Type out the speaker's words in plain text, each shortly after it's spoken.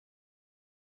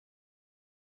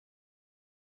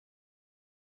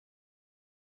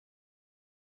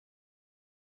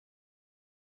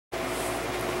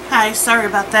guys, sorry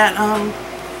about that.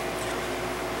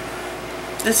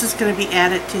 This is going to be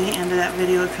added to the end of that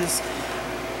video because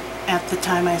at the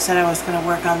time I said I was going to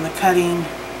work on the cutting,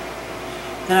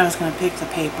 then I was going to pick the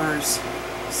papers.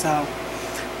 So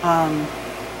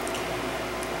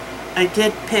I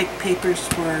did pick papers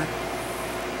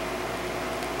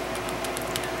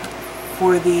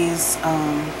for these,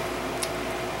 and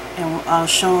I'll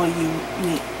show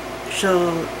me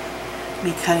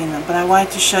cutting them. But I wanted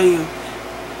to show you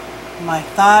my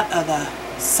thought of the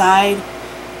side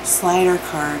slider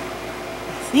card.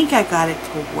 I think I got it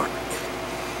to work,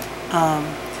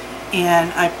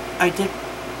 and I did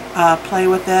play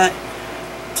with it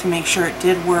to make sure it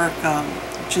did work,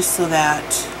 just so that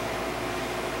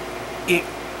it,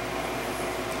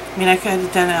 I mean, I could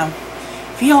have done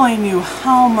if you only knew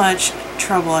how much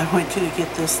trouble I went to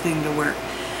get this thing to work.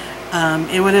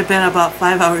 It would have been about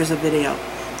 5 hours of video,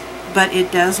 but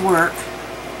it does work,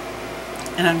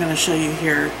 and I'm going to show you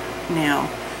here now.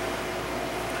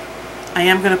 I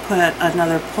am going to put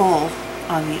another pull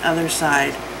on the other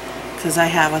side because I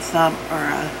have a thumb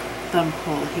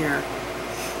pull here,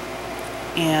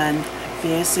 and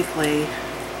basically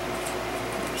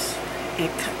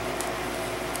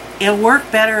it'll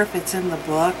work better if it's in the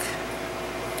book,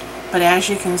 but as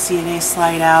you can see, they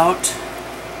slide out.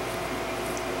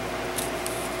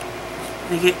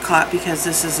 They get caught because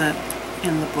this isn't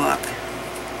in the book.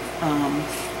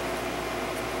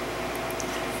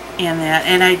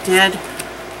 And I did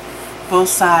both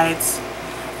sides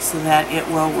so that it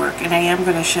will work. And I am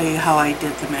going to show you how I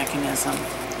did the mechanism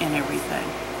and everything.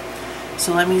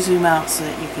 So let me zoom out so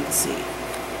that you can see.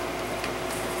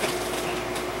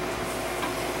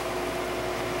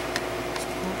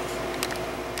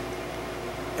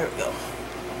 There we go.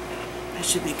 That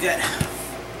should be good.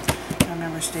 I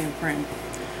remember staying framed.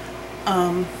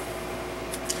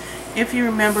 If you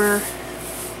remember,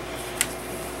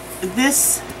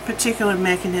 this particular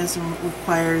mechanism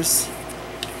requires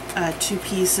 2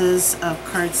 pieces of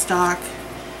cardstock.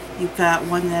 You've got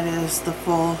one that is the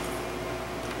full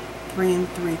 3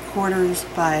 3/4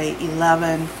 by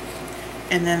 11,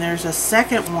 and then there's a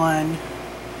second one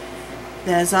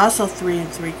that is also 3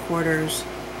 3/4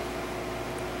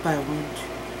 by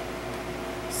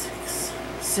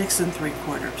 6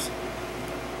 3/4.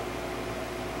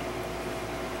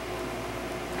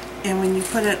 And when you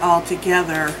put it all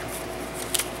together,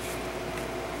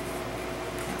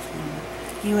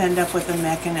 you end up with a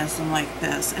mechanism like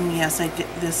this. And yes, I did,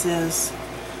 this is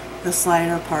the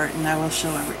slider part, and I will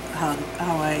show how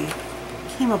I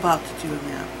came about to doing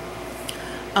that.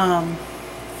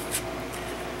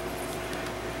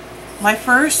 My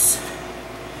first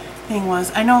thing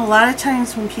was, I know a lot of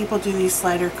times when people do these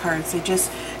slider cards, they just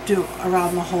do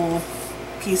around the whole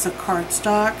piece of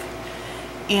cardstock,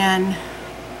 and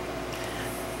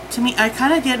to me, I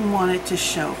kind of didn't want it to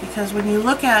show, because when you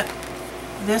look at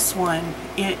this one,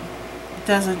 it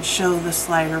doesn't show the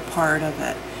slider part of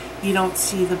it. You don't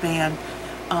see the band.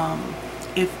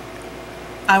 If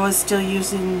I was still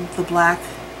using the black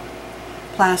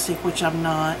plastic, which I'm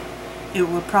not, it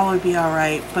would probably be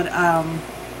alright, but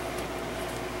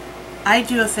I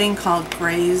do a thing called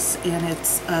Graze, and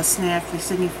it's a snack. They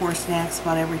send you 4 snacks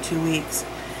about every 2 weeks,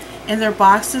 and their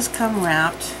boxes come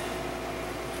wrapped.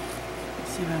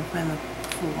 Let's see if I can find the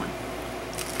full one.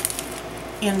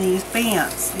 In these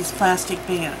bands, these plastic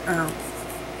bands, or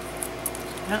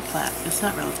not plastic, it's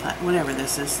not really plastic, whatever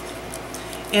this is.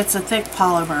 It's a thick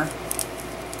polymer,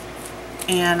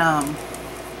 and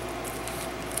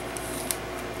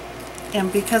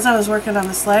because I was working on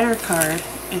the slider card,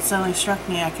 it suddenly struck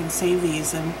me I can save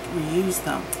these and reuse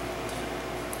them.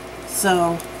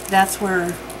 So that's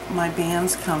where my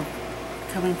bands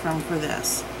coming from for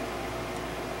this.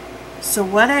 So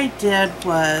what I did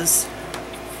was,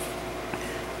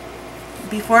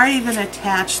 before I even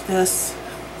attached these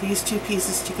 2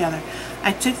 pieces together,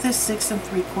 I took this 6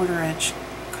 3/4 inch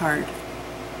card.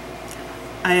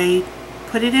 I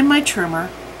put it in my trimmer.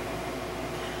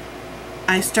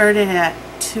 I started at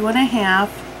 2 1/2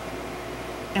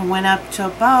 and went up to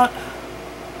about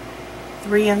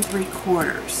 3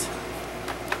 3/4.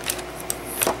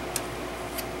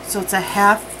 So it's a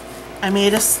half. I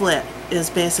made a slit, is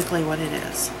basically what it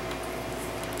is.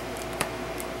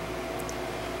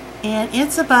 And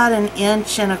it's about 1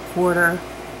 1/4 inches.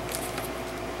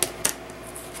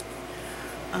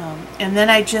 And then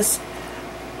I just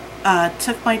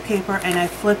took my paper and I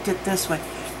flipped it this way.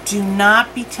 Do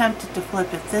not be tempted to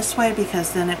flip it this way,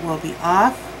 because then it will be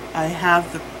off. I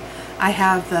have the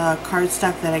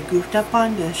cardstock that I goofed up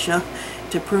on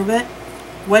to prove it.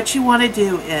 What you want to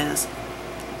do is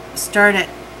start at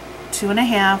 2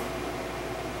 1/2,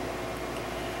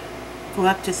 go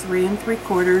up to 3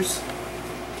 3/4.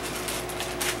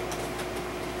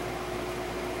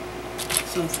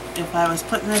 So if I was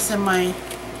putting this in my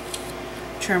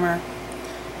trimmer,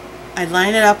 I'd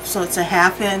line it up so it's a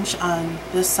 1/2 inch on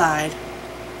this side,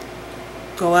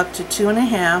 go up to 2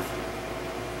 1/2,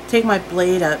 take my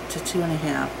blade up to 2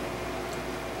 1/2,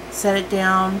 set it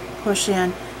down, push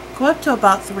in, go up to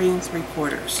about 3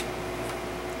 3/4,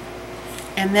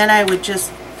 and then I would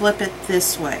just flip it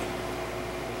this way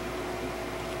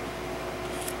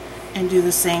and do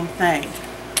the same thing.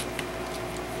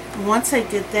 And once I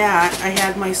did that, I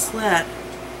had my slit.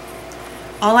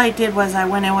 All I did was I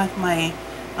went in with my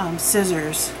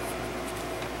scissors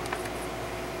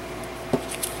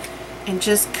and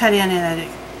just cut in at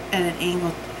an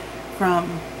angle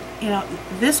from, you know,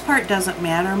 this part doesn't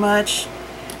matter much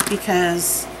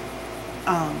because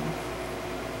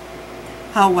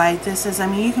how wide this is. I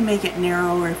mean, you can make it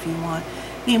narrower if you want.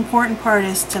 The important part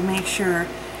is to make sure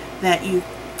that you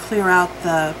clear out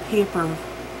the paper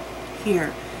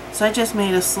here. So I just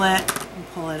made a slit and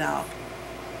pull it out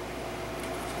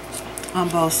on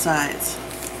both sides.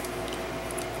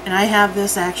 And I have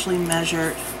this actually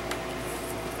measured.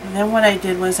 And then what I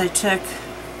did was I took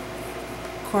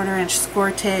 1/4 inch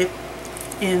score tape,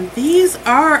 and these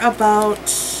are about,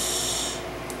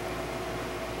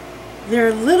 they're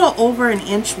a little over 1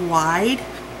 inch wide.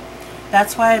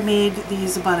 That's why I made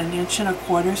these about 1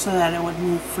 1/4 inches so that it would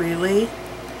move freely.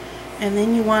 And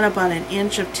then you want about 1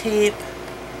 inch of tape.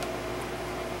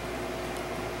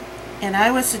 And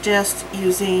I would suggest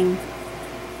using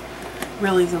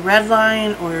really the red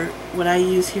line, or what I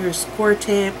use here is score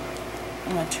tape.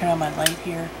 I'm going to turn on my light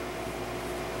here.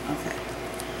 Okay.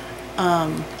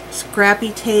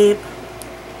 Scrappy tape.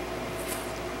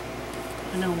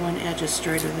 I know one edge is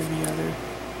straighter than the other.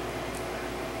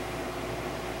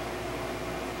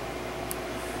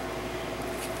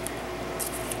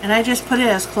 And I just put it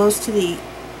as close to the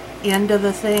end of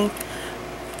the thing,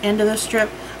 end of the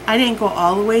strip. I didn't go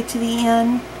all the way to the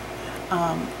end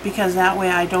because that way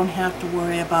I don't have to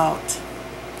worry about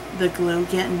the glue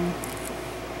getting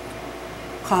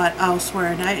caught elsewhere.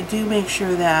 And I do make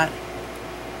sure that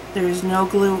there's no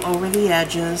glue over the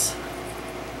edges.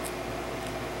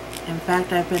 In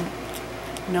fact, I've been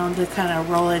known to kind of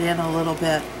roll it in a little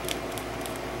bit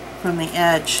from the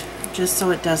edge just so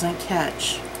it doesn't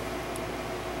catch.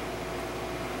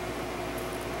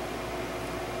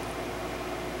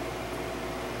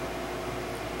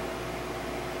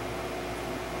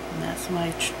 And that's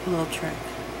my little trick.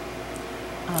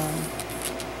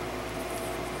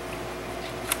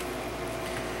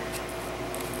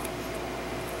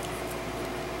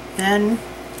 Then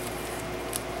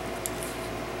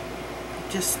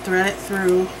just thread it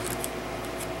through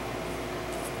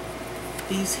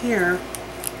these here.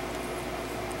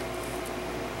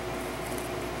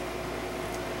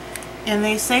 And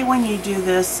they say when you do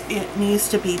this, it needs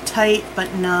to be tight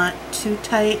but not too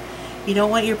tight. You don't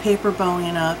want your paper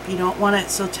bowing up. You don't want it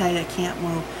so tight it can't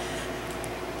move.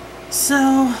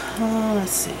 So,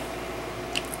 let's see.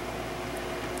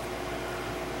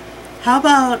 How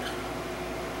about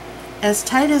as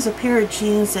tight as a pair of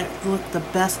jeans that look the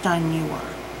best on you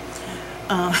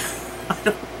are?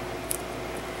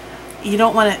 You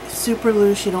don't want it super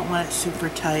loose, you don't want it super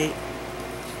tight.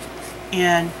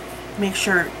 And make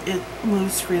sure it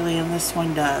moves freely, and this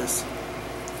one does.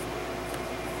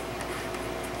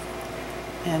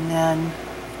 And then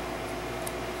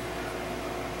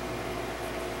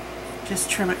just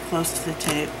trim it close to the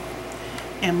tape.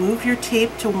 And move your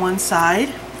tape to one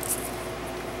side.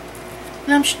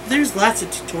 And there's lots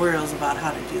of tutorials about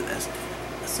how to do this.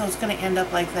 So it's going to end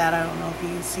up like that. I don't know if you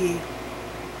can see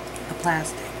the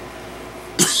plastic.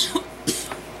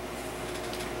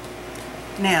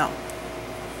 Now,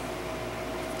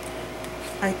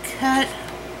 I cut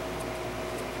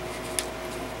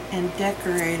and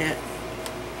decorated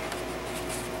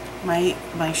my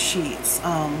sheets.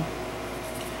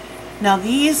 Now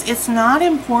these, it's not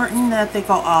important that they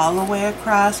go all the way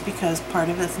across because part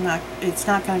of it's not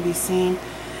going to be seen.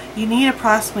 You need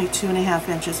approximately 2 1/2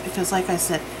 inches because, like I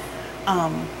said,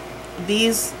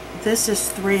 this is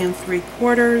 3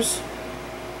 3/4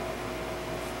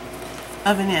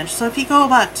 of an inch. So if you go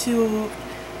about 2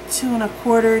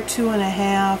 1/4, 2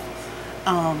 1/2,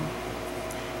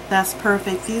 that's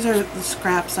perfect. These are the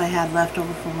scraps I had left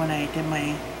over from when I did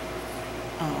my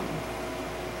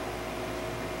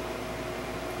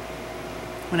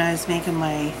when I was making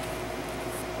my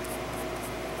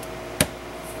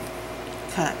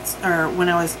cuts, or when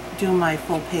I was doing my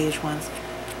full page ones.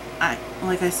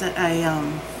 Like I said, I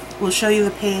will show you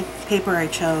the paper I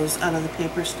chose out of the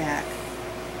paper stack.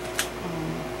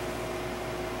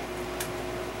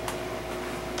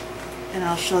 And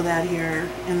I'll show that here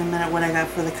in a minute what I got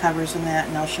for the covers and that,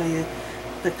 and I'll show you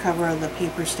the cover of the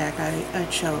paper stack I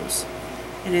chose.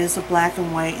 It is a black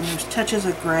and white, and there's touches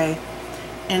of gray.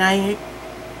 And I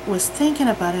was thinking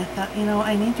about it, I thought, you know,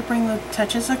 I need to bring the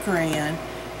touches of gray in,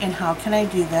 and how can I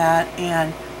do that?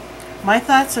 And my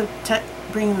thoughts of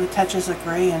bringing the touches of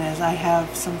gray in is I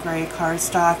have some gray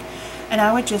cardstock, and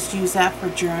I would just use that for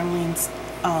journaling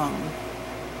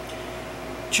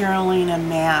and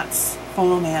mats,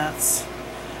 photo mats,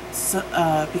 so,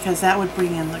 because that would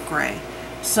bring in the gray.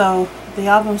 So the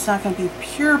album's not going to be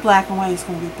pure black and white, it's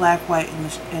going to be black, white,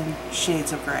 and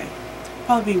shades of gray.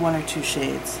 Probably be 1 or 2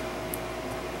 shades.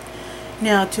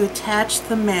 Now to attach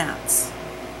the mats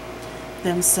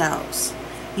themselves,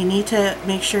 you need to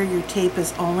make sure your tape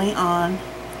is only on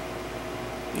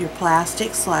your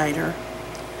plastic slider.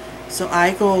 So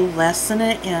I go less than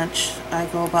 1 inch, I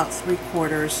go about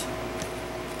 3/4.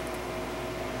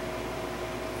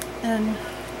 And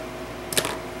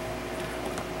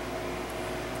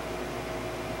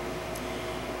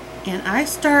I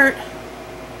start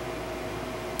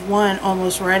one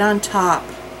almost right on top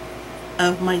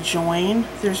of my join.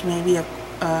 There's maybe a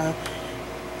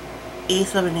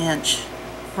 1/8 of an inch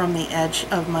from the edge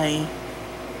of my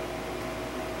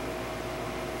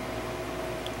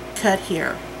cut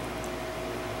here.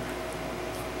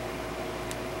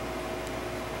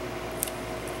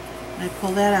 I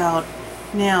pull that out.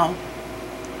 Now,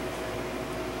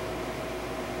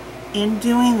 in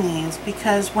doing these,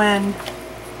 because when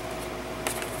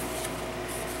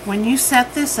you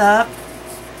set this up,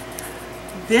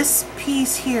 this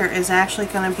piece here is actually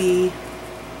going to be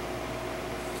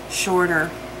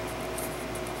shorter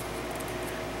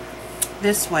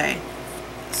this way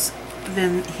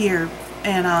than here,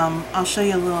 and I'll show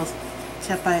you a little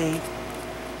tip I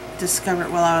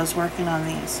discovered while I was working on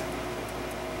these.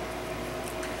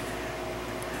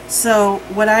 So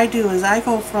what I do is I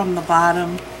go from the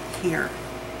bottom here,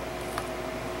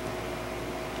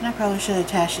 and I probably should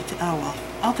attach it to, oh well,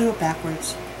 I'll do it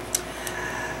backwards.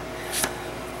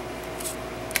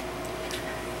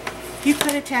 You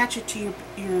could attach it to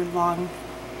your long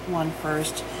one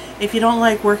first. If you don't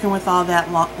like working with all that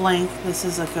length, this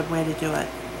is a good way to do it.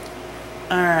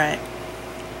 Alright.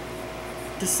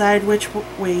 Decide which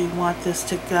way you want this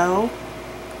to go.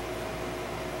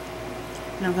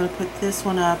 And I'm going to put this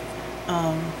one up.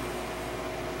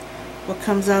 What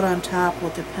comes out on top will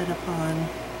depend upon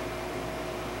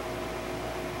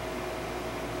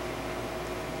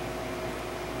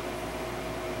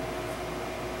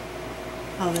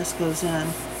how this goes in.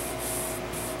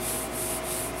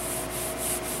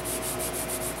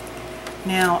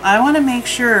 Now I want to make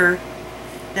sure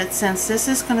that since this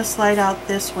is going to slide out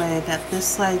this way, that this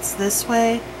slides this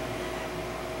way.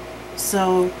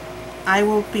 So I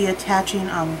will be attaching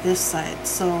on this side.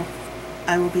 So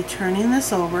I will be turning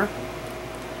this over.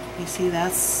 You see,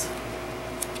 that's,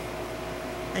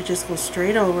 I just go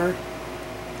straight over.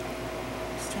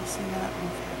 Still see that?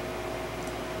 Okay.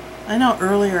 I know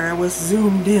earlier I was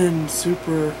zoomed in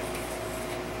super.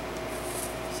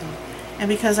 So, and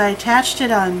because I attached it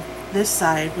on this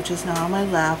side, which is now on my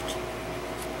left,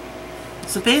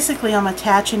 so basically I'm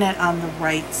attaching it on the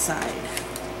right side.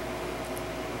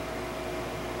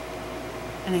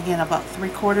 And again, about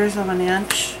 3/4 of an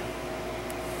inch.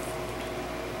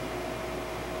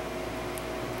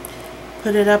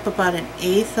 Put it up about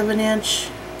 1/8 of an inch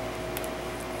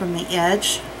from the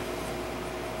edge.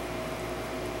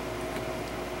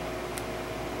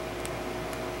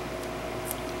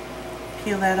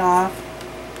 Peel that off.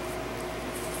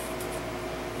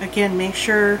 Again, make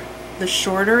sure the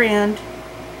shorter end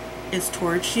is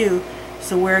towards you.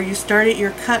 So where you started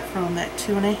your cut from, that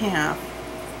 2.5,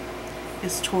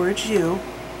 is towards you.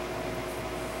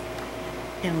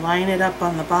 And line it up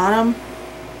on the bottom.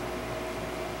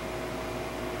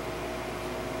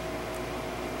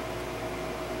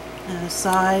 And the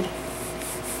side.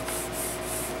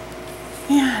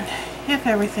 And if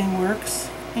everything works,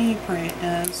 and you pray it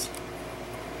does,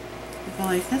 you go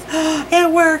like this. Oh, it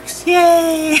works!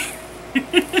 Yay!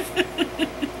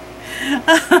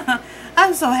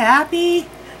 I'm so happy.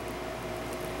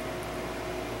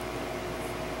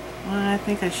 Well, I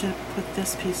think I should put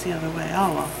this piece the other way.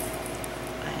 Oh well.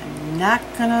 I am not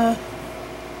gonna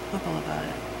quibble about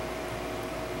it.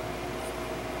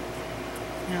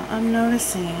 Now I'm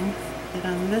noticing that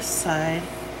on this side,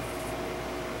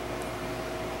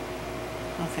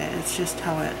 okay, it's just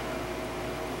how it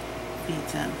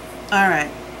feeds in.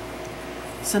 Alright,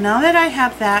 so now that I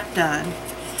have that done,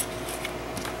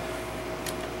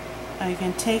 I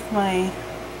can take my,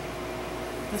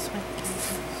 this might do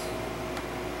this.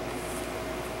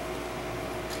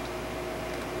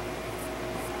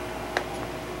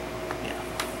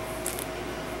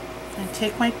 And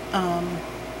take my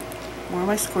more of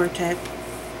my score tape.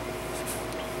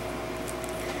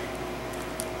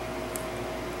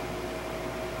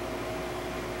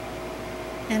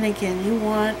 And again, you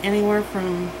want anywhere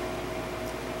from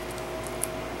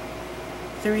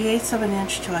 3/8 of an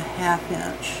inch to a 1/2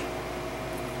 inch.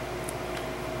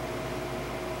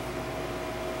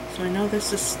 So I know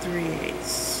this is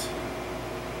 3/8,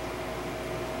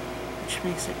 which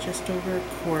makes it just over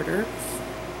 1/4.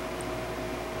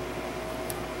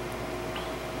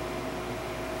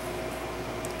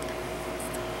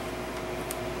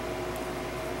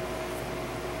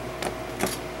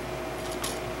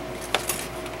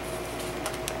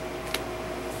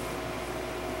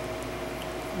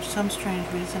 For some strange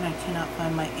reason, I cannot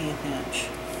find my 1/8 inch.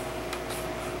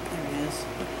 There it is.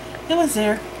 It was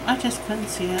there. I just couldn't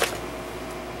see it.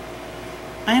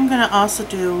 I am going to also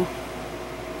do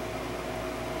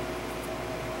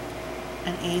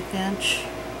an 1/8 inch.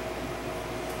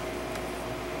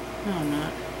 No, I'm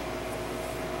not.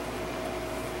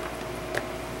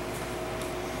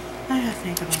 I gotta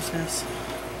think about this.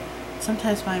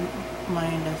 Sometimes my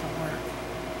mind doesn't work.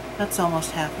 That's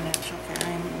almost 1/2 an inch. Okay,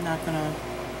 I'm not going to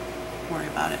worry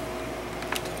about it.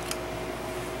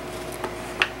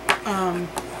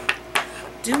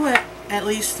 Do it at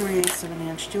least 3/8 of an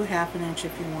inch. Do 1/2 an inch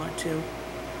if you want to.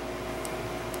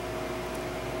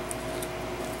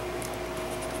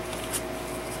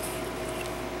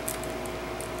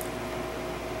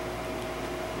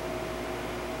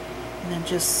 And then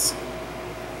just,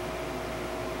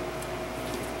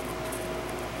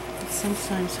 it's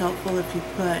sometimes helpful if you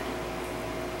put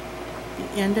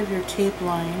the end of your tape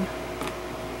line,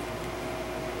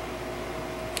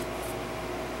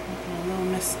 a little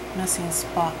missing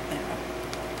spot there.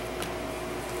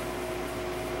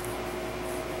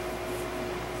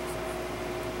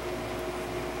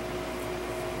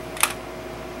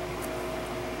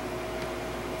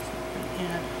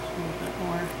 Add a little bit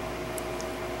more,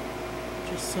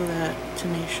 just so that, to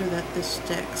make sure that this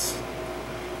sticks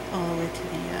all the way to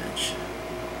the edge.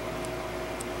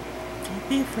 Don't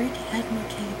be afraid to add more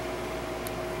tape.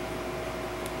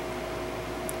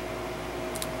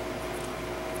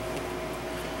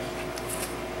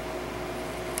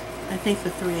 I think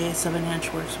the 3/8 of an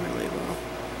inch works really well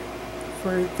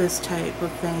for this type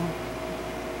of thing.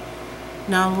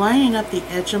 Now I'm lining up the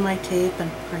edge of my tape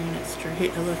and praying it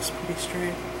straight. It looks pretty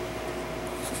straight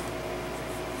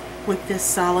with this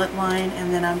solid line,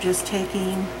 and then I'm just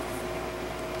taking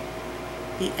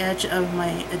the edge of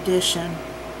my addition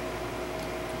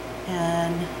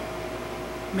and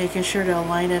making sure to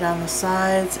align it on the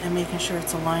sides and making sure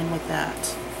it's aligned with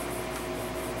that.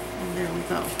 And there we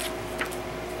go.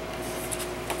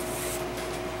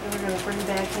 And we're going to bring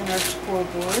back in our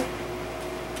scoreboard.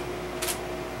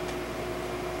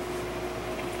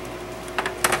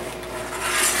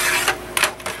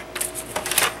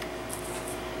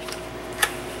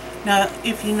 Now,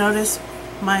 if you notice,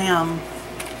 my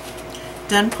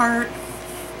done part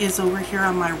is over here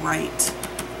on my right.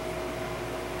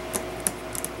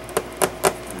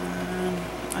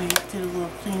 I did a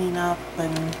little cleaning up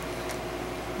and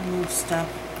remove stuff.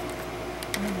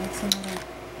 Oh, that's another.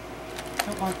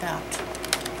 Don't want that.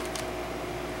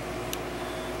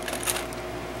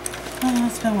 Oh,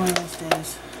 it's been one of those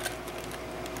days.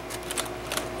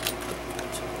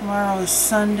 Tomorrow is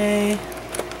Sunday,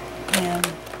 and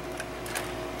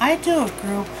I do a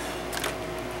group,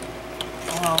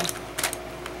 well,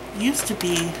 used to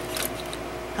be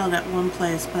held at one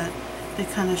place, but they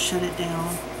kind of shut it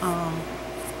down.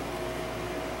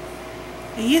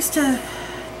 I used to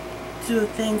do a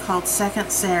thing called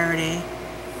Second Saturday.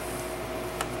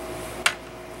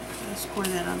 I'm going to score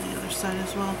that on the other side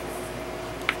as well.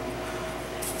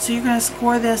 So you're going to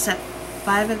score this at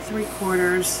 5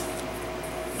 3/4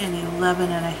 and 11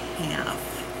 1/2.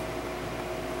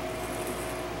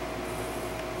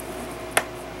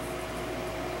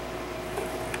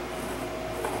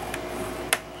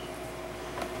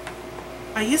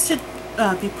 I used to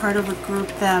be part of a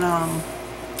group that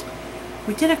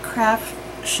we did a craft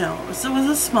show. So it was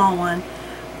a small one.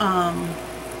 I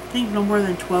think no more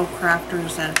than 12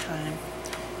 crafters at a time.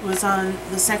 It was on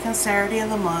the second Saturday of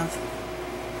the month,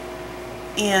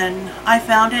 and I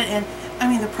found it, and I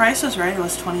mean the price was right. It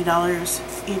was $20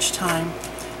 each time.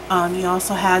 You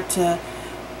also had to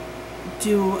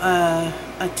do a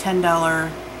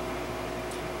 $10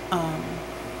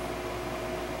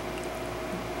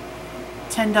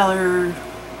 $10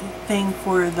 thing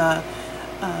for the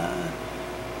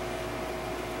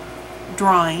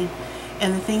drawing.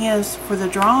 And the thing is, for the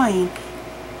drawing,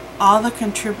 all the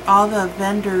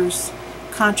vendors'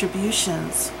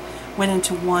 contributions went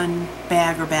into one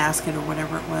bag or basket or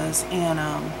whatever it was, and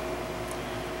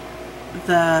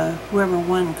the whoever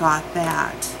won got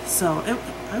that. So it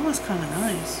was kind of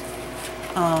nice.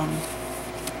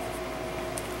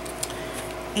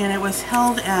 And it was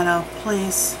held at a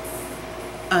place,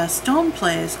 a stone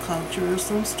place called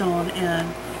Jerusalem Stone,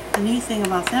 and the neat thing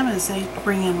about them is they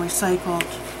bring in recycled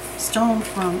stone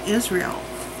from Israel.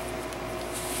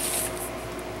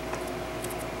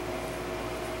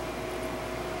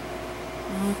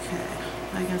 Okay,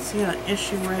 I can see an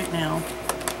issue right now.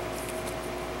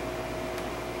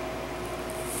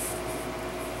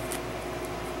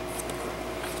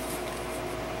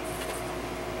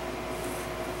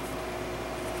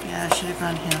 Yeah, I should have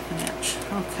gone ½ an inch.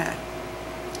 Okay.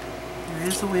 There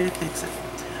is a way to fix it.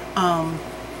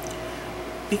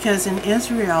 Because in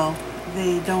Israel,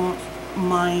 they don't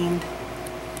mind,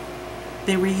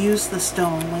 they reuse the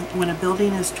stone. When a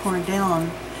building is torn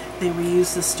down, they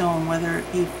reuse the stone, whether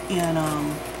it be in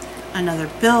another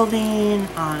building,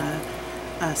 on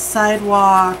a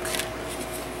sidewalk,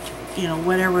 you know,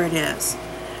 whatever it is.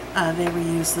 They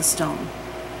reuse the stone.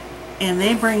 And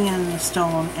they bring in the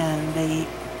stone, and they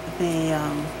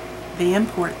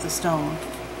import the stone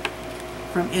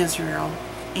from Israel,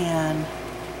 and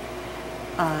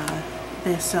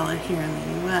they sell it here in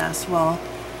the U.S. Well,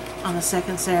 on the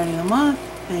second Saturday of the month,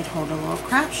 they'd hold a little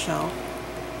craft show,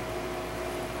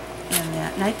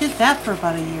 and I did that for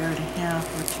about 1.5 years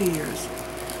or 2 years,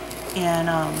 and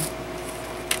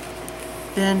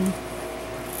then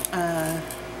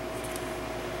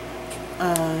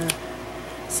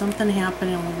something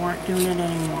happened and we weren't doing it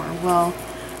anymore. Well,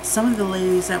 some of the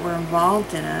ladies that were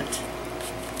involved in it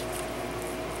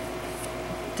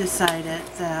decided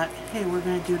that, hey, we're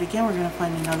going to do it again, we're going to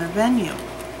find another venue.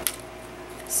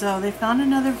 So they found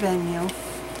another venue,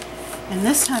 and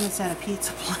this time it's at a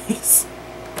pizza place.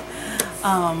 So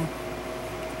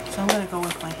I'm going to go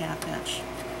with my ½ inch.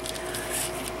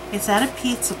 It's at a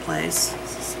pizza place,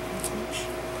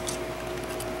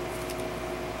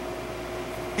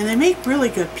 and they make really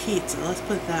good pizza, let's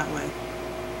put it that way.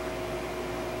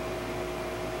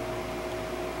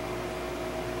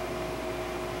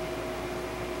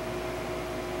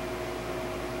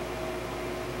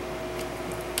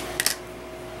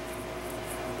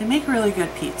 They make really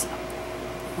good pizza,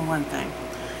 for one thing.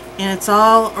 And it's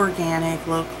all organic,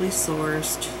 locally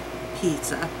sourced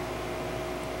pizza.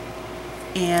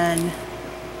 And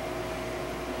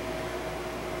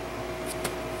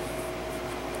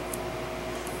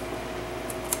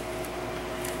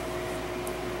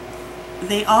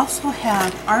they also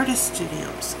have artist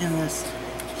studios in this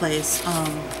place.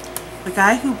 The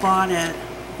guy who bought it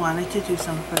wanted to do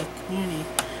something for the community,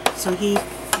 so he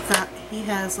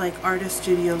has like artist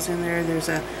studios in there. There's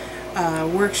a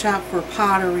workshop for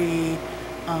pottery,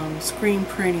 screen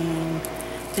printing,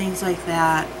 things like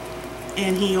that,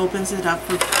 and he opens it up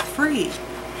for free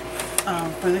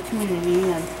for the community,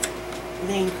 and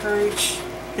they encourage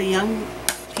the young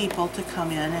people to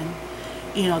come in and,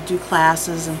 you know, do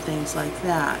classes and things like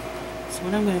that. So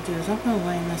what I'm going to do is I'm going to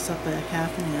line this up at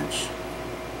 ½ an inch.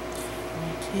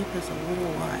 My tape is a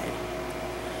little wide.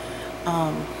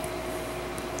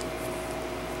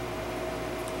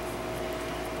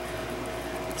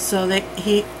 So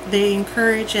they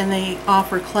encourage and they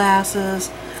offer classes,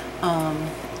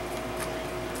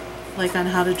 like on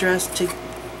how to dress to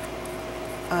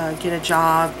get a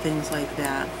job, things like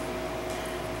that.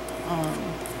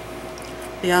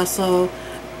 They also,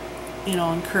 you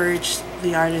know, encourage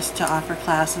the artists to offer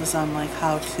classes on like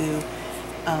how to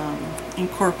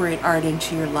incorporate art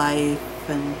into your life,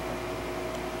 and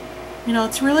you know,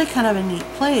 it's really kind of a neat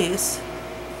place.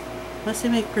 Plus they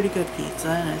make pretty good pizza,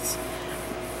 and it's,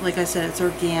 like I said, it's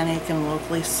organic and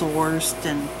locally sourced,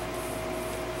 and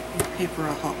the paper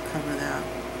will help cover that.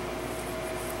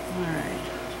 Alright.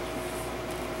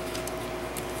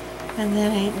 And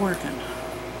that ain't working.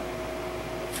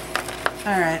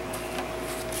 Alright.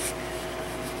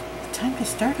 Time to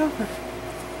start over.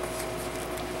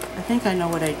 I think I know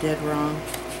what I did wrong.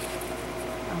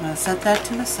 I'm going to set that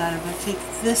to the side. I'm going to take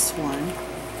this one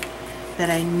that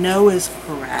I know is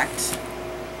correct.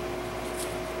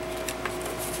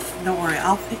 Don't worry,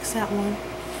 I'll fix that one.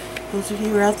 Those of you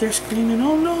who are out there screaming,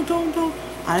 oh no, don't.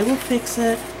 I will fix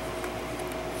it.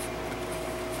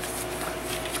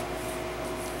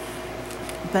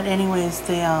 But anyways,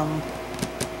 they,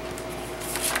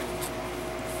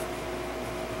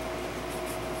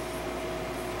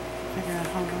 figure out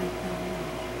how right that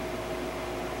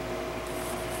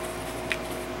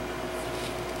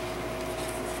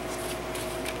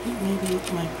is.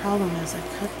 Maybe my problem is I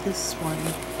cut this one,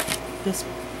 this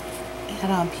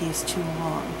head-on piece too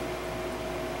long.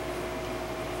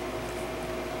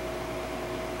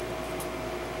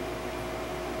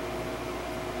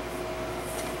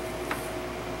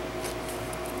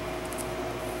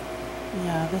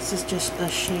 Yeah, this is just a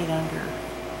shade under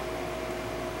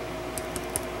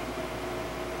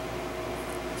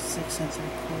 6 3/4.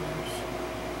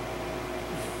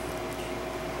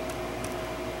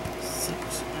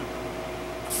 6.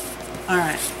 All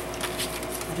right.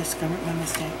 I discovered my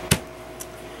mistake.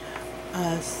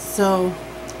 So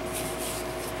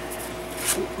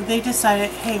they decided,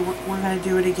 hey, we're going to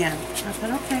do it again. I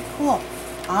said, okay, cool.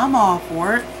 I'm all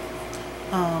for it.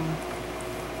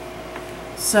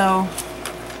 So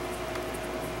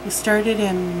we started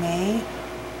in May.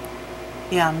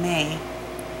 Yeah, May.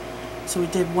 So we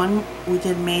did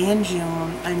May and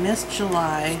June. I missed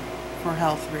July for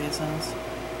health reasons.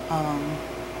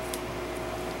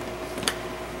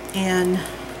 And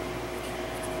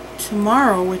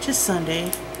tomorrow, which is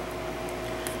Sunday,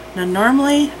 now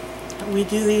normally we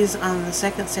do these on the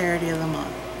second Saturday of the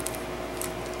month.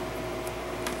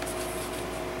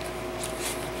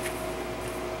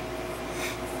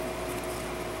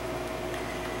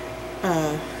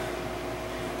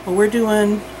 What we're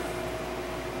doing,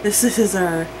 this is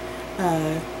our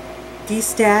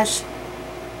de-stash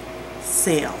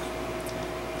sale.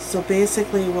 So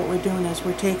basically what we're doing is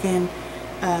we're taking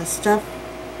stuff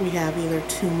we have either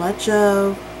too much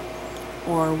of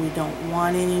or we don't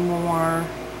want anymore,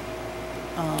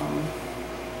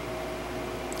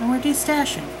 and we're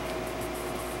de-stashing.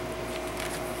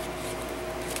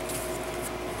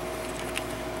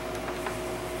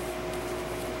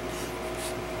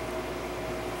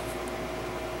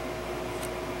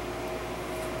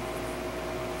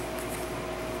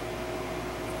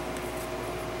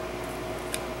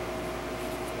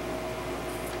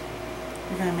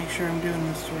 I gotta make sure I'm doing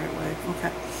this the right way.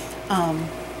 Okay.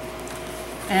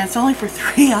 And it's only for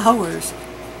 3 hours.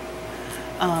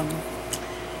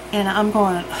 And I'm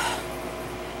going,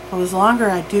 if it was longer,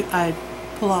 I'd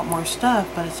pull out more stuff,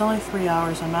 but it's only 3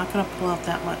 hours. I'm not gonna pull out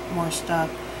that much more stuff,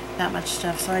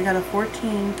 So I got a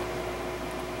 14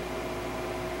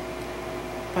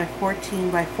 by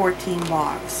 14 by 14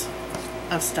 box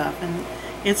of stuff, and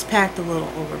it's packed a little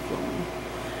overflowing.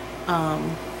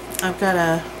 I've got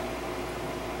a,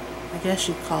 I guess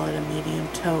you'd call it a medium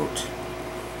tote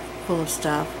full of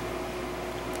stuff.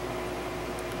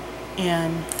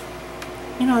 And,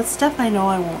 you know, it's stuff I know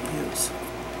I won't use.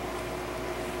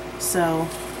 So,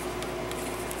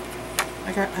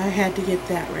 I had to get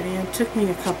that ready. It took me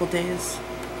a couple days,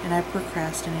 and I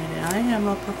procrastinated. I am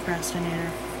a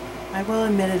procrastinator. I will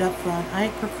admit it up front. I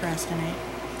procrastinate.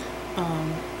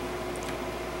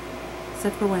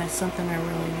 Except for when it's something I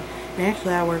really need. And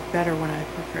actually, I work better when I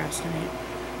procrastinate.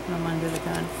 When I'm under the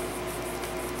gun.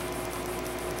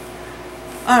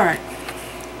 Alright.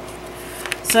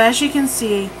 So as you can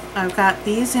see, I've got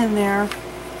these in there,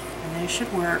 and they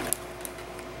should work.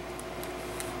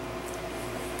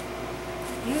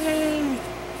 Yay!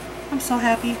 I'm so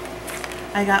happy.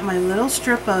 I got my little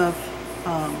strip of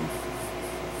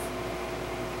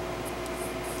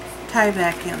tie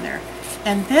back in there.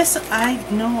 And this, I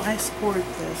know I scored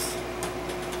this.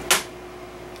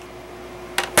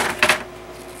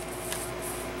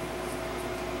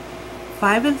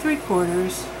 Five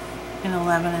 3/4 and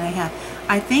 11 1/2.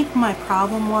 I think my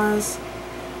problem was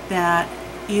that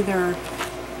either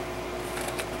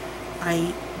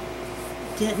I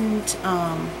didn't,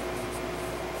 I'm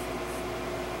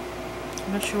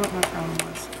not sure what my problem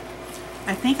was.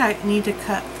 I think I need to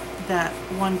cut that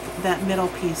middle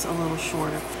piece a little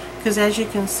shorter. Because as you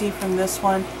can see from this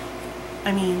one,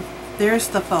 I mean, there's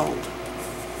the fold.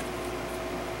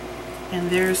 And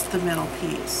there's the middle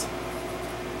piece.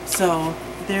 So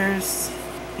there's,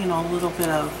 you know, a little bit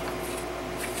of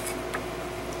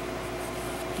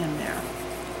in there.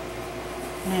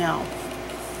 Now,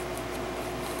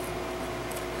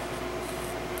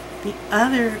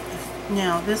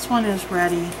 this one is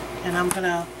ready, and I'm going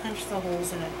to punch the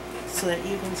holes in it so that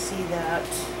you can see that.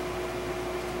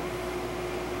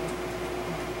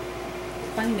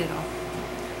 Find it all.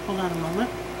 Hold on a moment.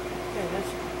 There it is.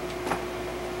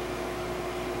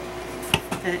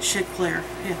 That it should clear.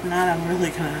 If not, I'm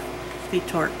really going to be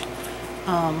torqued.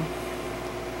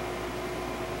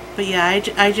 But yeah,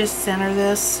 I just center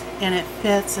this, and it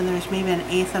fits, and there's maybe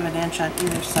 1/8 of an inch on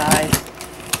either side.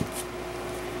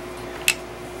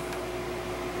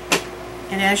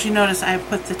 And as you notice, I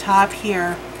put the top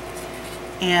here,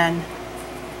 and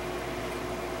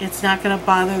it's not going to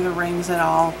bother the rings at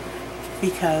all,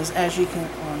 because as you can,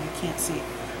 well, you can't see.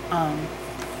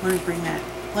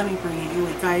 Let me bring you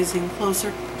guys in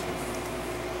closer.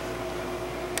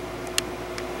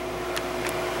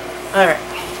 Alright.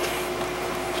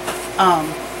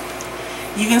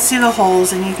 You can see the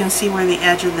holes, and you can see where the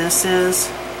edge of this is.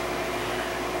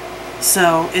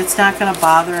 So it's not going to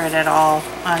bother it at all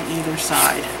on either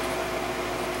side.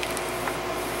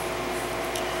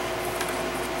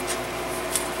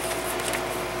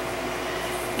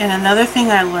 And another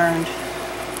thing I learned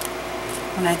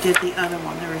when I did the other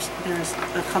one, there's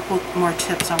a couple more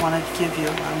tips I wanted to give you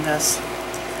on this.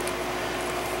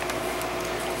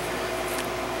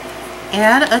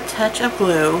 Add a touch of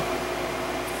glue.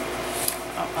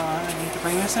 I need to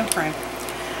bring this in frame.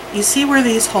 You see where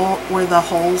where the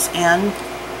holes end?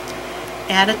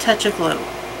 Add a touch of glue.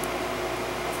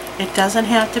 It doesn't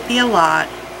have to be a lot.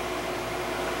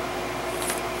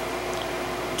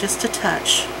 Just a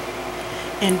touch.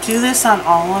 And do this on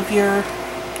all of your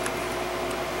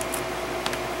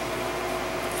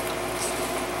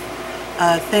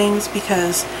things,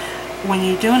 because when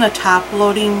you're doing a top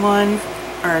loading one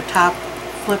or a top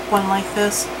flip one like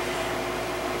this,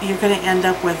 you're going to end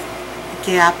up with a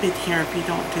gap in here if you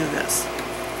don't do this.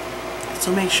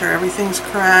 So make sure everything's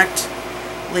correct.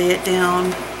 Lay it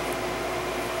down.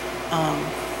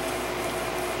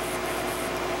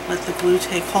 Let the glue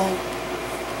take hold.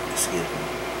 Excuse me.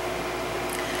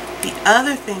 The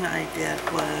other thing I did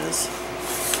was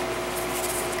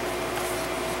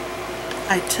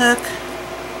I took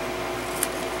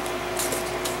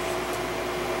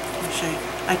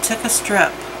a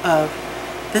strip of,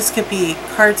 this could be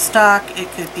cardstock, it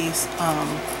could be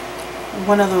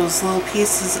one of those little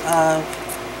pieces of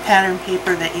pattern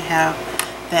paper that you have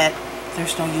that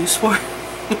there's no use for.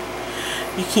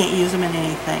 You can't use them in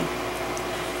anything.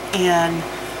 And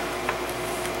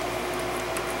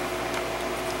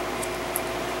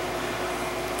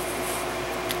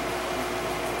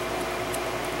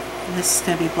this is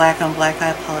going to be black on black.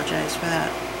 I apologize for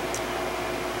that.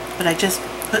 But I just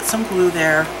put some glue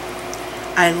there.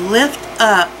 I lift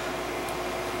up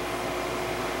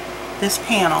this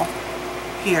panel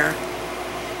here,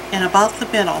 and about the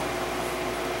middle,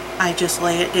 I just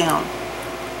lay it down.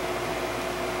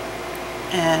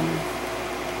 And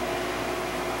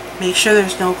make sure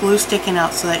there's no glue sticking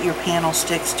out so that your panel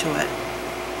sticks to it.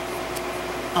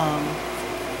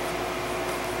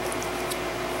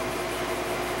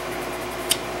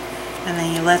 And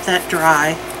then you let that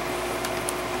dry,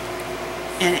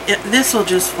 and this will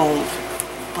just fold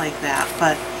like that,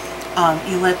 but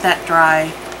you let that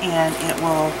dry and it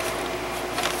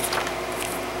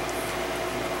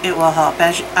will help.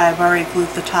 As I've already glued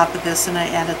the top of this, and I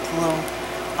added the little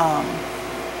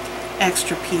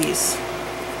extra piece.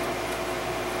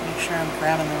 Make sure I'm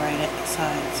grabbing the right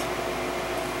sides.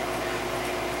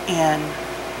 And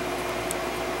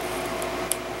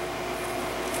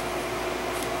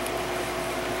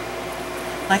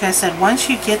like I said, once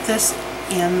you get this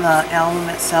in the album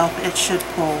itself, it should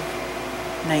pull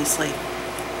nicely.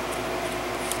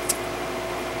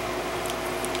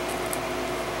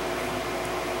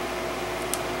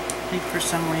 I think for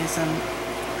some reason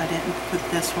I didn't put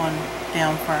this one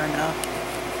down far enough.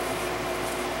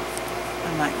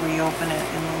 I might reopen it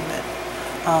and move it,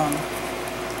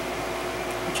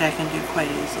 which I can do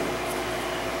quite easily.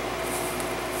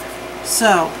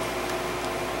 So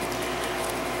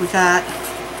we got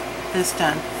this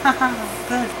done. Haha,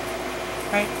 good.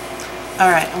 Right?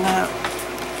 Alright, I'm going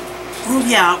to move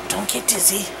you out. Don't get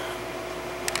dizzy.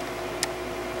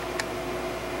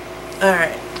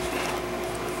 Alright.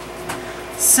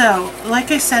 So,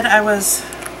 like I said, I was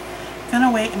going to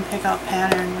wait and pick out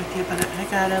pattern with you, but I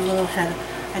got a little ahead.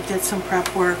 I did some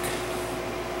prep work.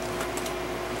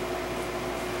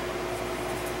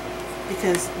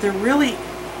 Because they're really...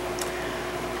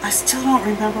 I still don't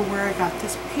remember where I got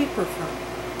this paper from.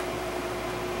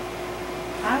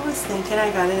 I was thinking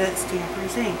I got it at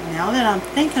Stampers' Ink. Now that I'm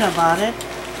thinking about it,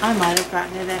 I might have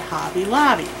gotten it at Hobby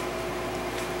Lobby.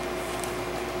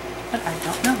 But I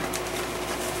don't know.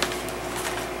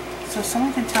 So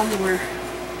someone can tell me where.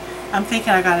 I'm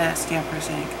thinking I got it at Stampers'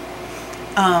 Ink.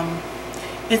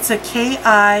 It's a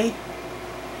KI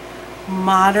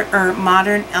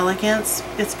Modern Elegance.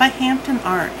 It's by Hampton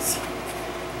Arts.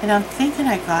 And I'm thinking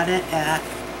I got it at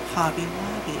Hobby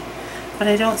Lobby. But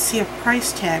I don't see a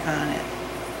price tag on it.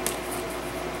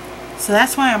 So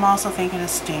that's why I'm also thinking of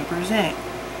Stampers' Ink.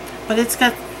 But it's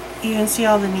got, you can see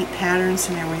all the neat patterns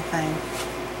and everything.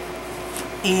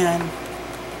 And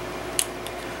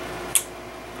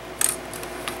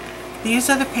these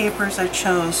are the papers I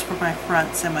chose for my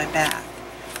fronts and my back.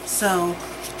 So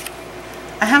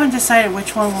I haven't decided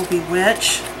which one will be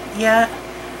which yet.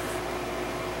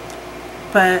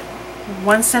 But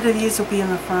one set of these will be in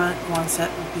the front, one set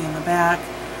will be in the back.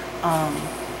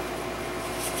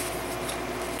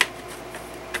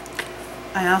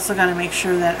 I also got to make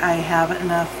sure that I have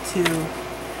enough to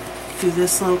do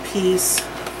this little piece.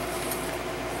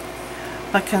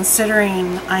 But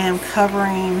considering I am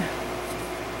covering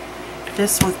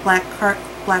this with black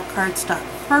cardstock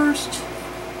first,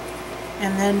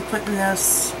 and then putting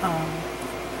this,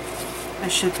 I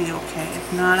should be okay.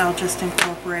 If not, I'll just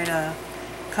incorporate a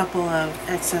couple of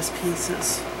excess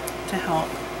pieces to help.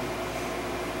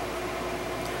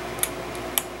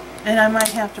 And I might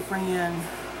have to bring in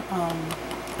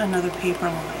another paper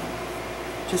line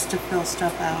just to fill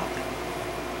stuff out.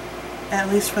 At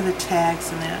least for the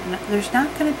tags and that. There's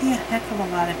not going to be a heck of a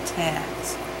lot of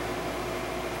tags.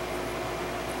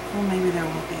 Well, maybe there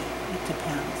will be. It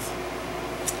depends.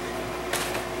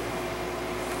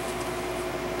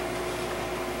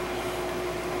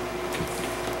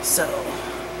 So,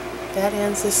 that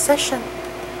ends this session.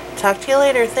 Talk to you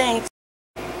later. Thanks.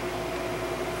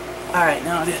 Alright,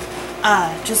 now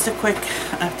just a quick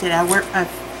update. I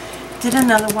did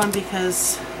another one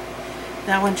because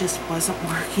that one just wasn't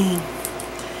working.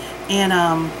 And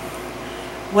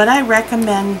what I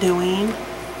recommend doing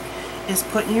is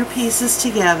putting your pieces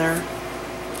together,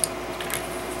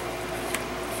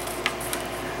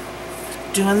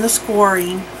 doing the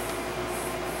scoring.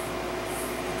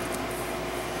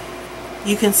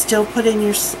 You can still put in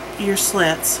your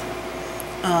slits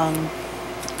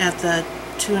at the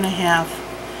 2.5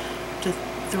 to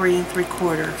 3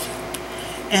 3/4.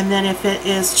 And then if it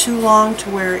is too long to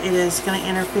where it is going to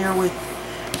interfere with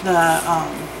the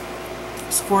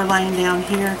score line down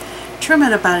here, trim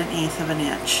it about 1/8 of an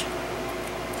inch.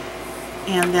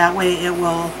 And that way it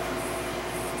will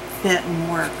fit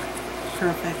and work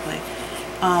perfectly.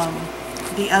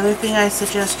 The other thing I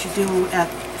suggest you do at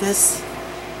this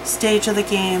stage of the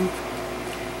game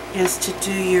is to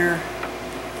do your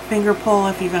finger pull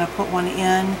if you're going to put one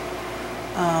in.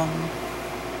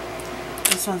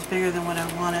 This one's bigger than what I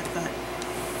wanted, but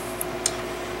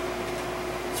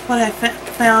it's what I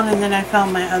found, and then I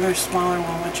found my other smaller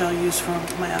one, which I'll use for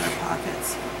my other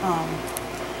pockets.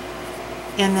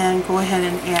 And then go ahead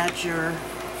and add your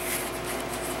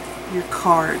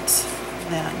cards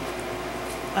then.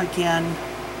 Again,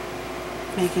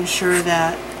 making sure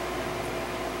that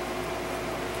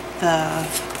the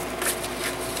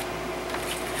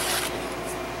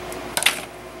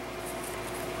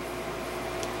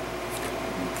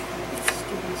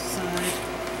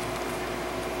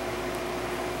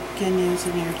again,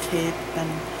 using your tape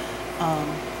and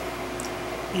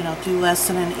you know, do less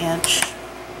than 1 inch.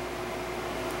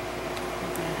 I'm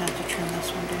going to have to trim this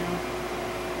one down.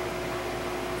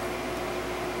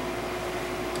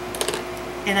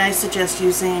 And I suggest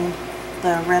using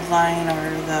the red line or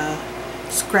the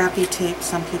scrappy tape.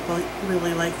 Some people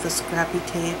really like the scrappy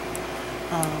tape.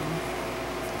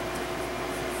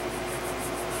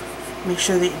 Make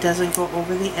sure that it doesn't go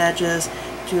over the edges.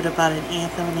 Do it about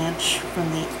 1/8 of an inch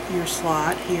from your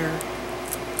slot here.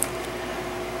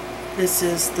 This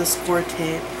is the score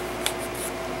tape.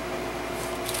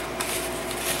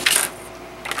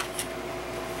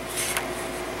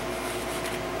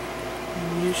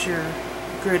 And use your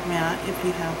grid mat if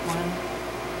you have one.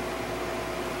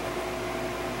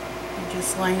 And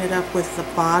just line it up with the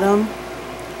bottom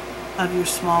of your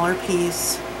smaller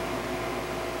piece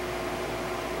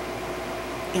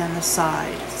and the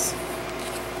sides.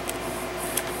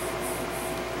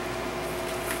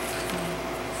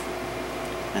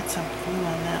 That's some glue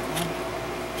on that one.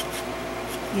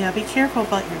 Yeah, be careful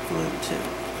about your glue too.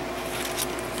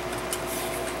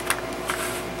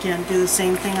 Again, do the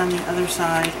same thing on the other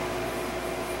side.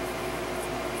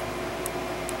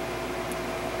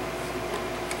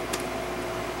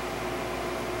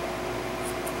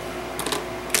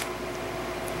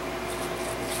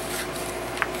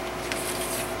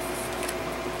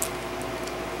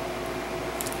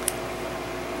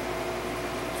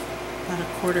 About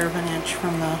 1/4 of an inch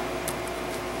from the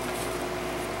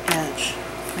edge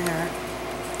there.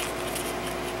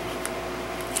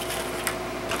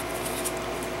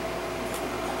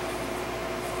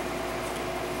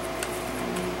 I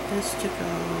need this to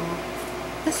go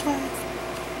this way.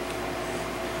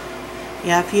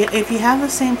 Yeah, if you have the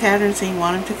same patterns and you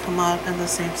want them to come out on the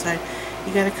same side,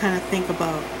 you got to kind of think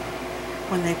about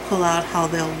when they pull out how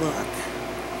they'll look.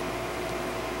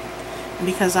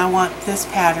 Because I want this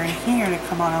pattern here to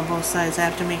come out on both sides, I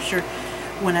have to make sure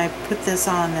when I put this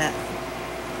on that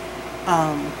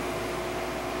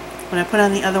when I put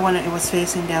on the other one it was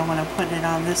facing down. When I'm putting it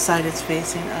on this side it's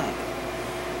facing up.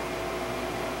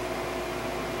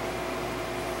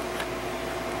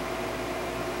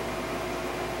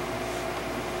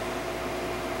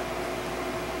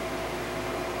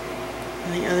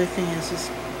 And the other thing is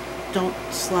don't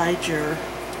slide your,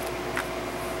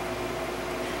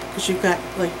 because you've got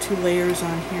like 2 layers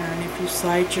on here, and if you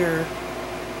slide your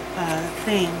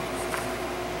thing,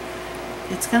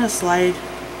 it's going to slide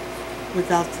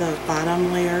without the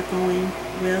bottom layer going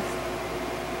with.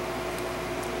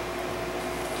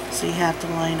 So you have to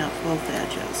line up both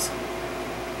edges.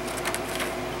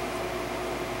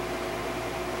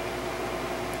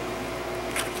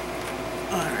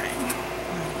 Alright.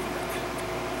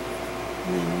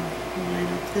 And then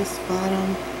line up this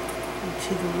bottom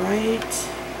to the right.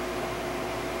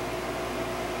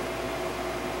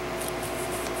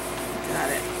 Got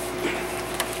it.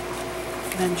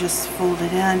 Then just fold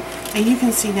it in. And you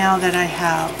can see now that I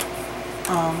have,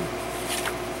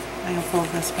 I can fold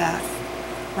this back.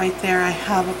 Right there I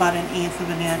have about 1/8 of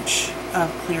an inch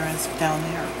of clearance down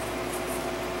there,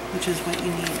 which is what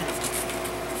you need.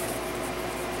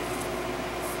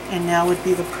 And now would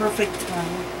be the perfect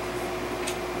time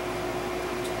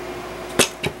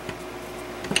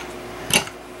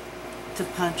to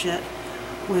punch it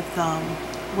with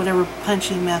whatever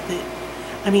punching method.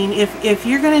 I mean, if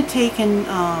you're going to take and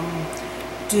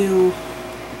do,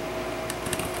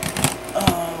 I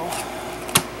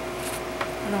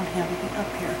don't have anything up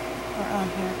here or on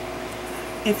here.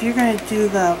 If you're going to do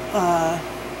the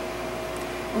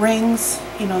rings,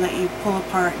 you know, that you pull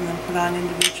apart and then put on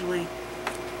individually,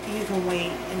 you can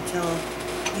wait until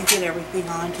you get everything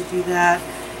on to do that.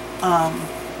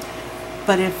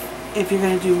 But if you're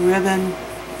going to do ribbon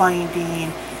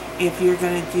binding, if you're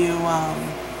going to do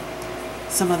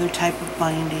some other type of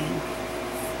binding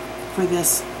for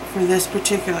this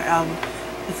particular album,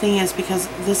 the thing is, because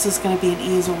this is going to be an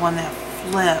easel one that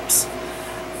flips,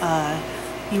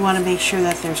 you want to make sure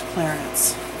that there's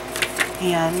clearance.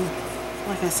 And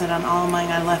like I said, on all of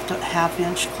mine I left a 1/2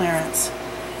 inch clearance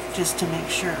just to make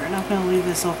sure. And I'm going to leave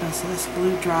this open so this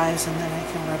glue dries, and then I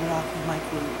can rub it off with my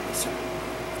glue eraser.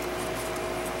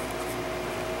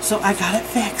 So I got it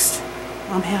fixed.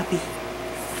 I'm happy.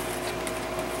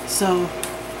 So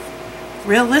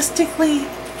realistically,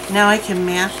 now I can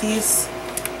mat these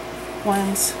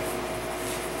ones.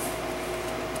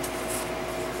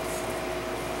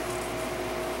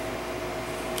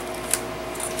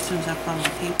 As soon as I found my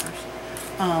papers.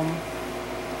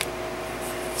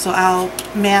 So I'll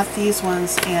mat these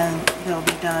ones and they'll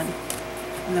be done.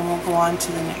 And then we'll go on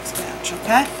to the next batch,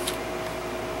 okay?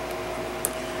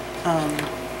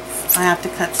 I have to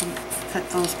cut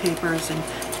those papers, and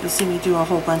you'll see me do a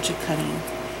whole bunch of cutting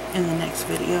in the next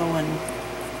video, and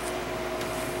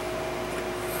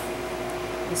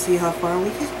we'll see how far we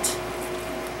get.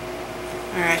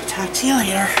 Alright, talk to you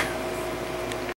later.